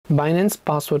Binance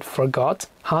password forgot,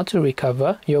 how to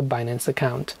recover your Binance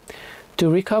account. To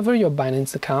recover your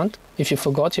Binance account, if you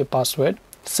forgot your password,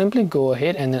 simply go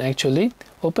ahead and then actually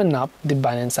open up the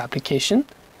Binance application,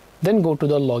 then go to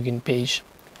the login page.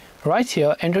 Right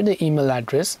here, enter the email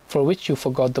address for which you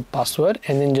forgot the password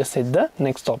and then just hit the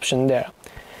next option there.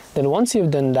 Then once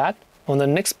you've done that, on the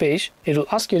next page, it will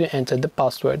ask you to enter the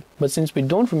password. But since we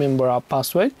don't remember our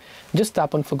password, just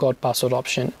tap on forgot password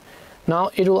option.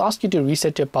 Now it will ask you to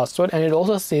reset your password, and it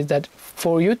also says that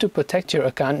for you to protect your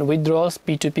account, withdrawals,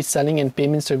 P2P selling and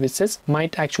payment services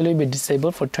might actually be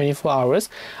disabled for 24 hours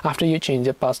after you change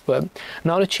your password.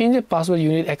 Now to change your password, you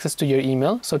need access to your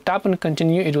email. So tap on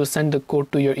continue. It will send the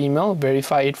code to your email,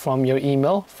 verify it from your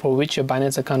email for which your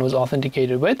Binance account was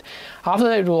authenticated with. After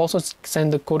that, it will also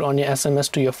send the code on your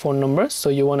SMS to your phone number. So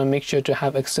you want to make sure to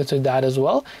have access to that as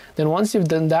well. Then once you've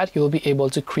done that, you'll be able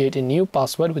to create a new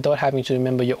password without having to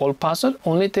remember your old password.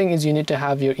 Only thing is you need to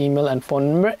have your email and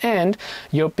phone number, and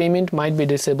your payment might be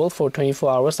disabled for 24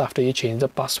 hours after you change the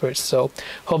password. So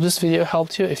hope this video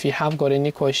helped you. If you have got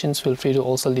any questions, feel free to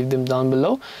also leave them down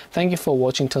below. Thank you for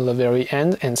watching till the very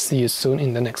end, and see you soon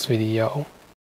in the next video.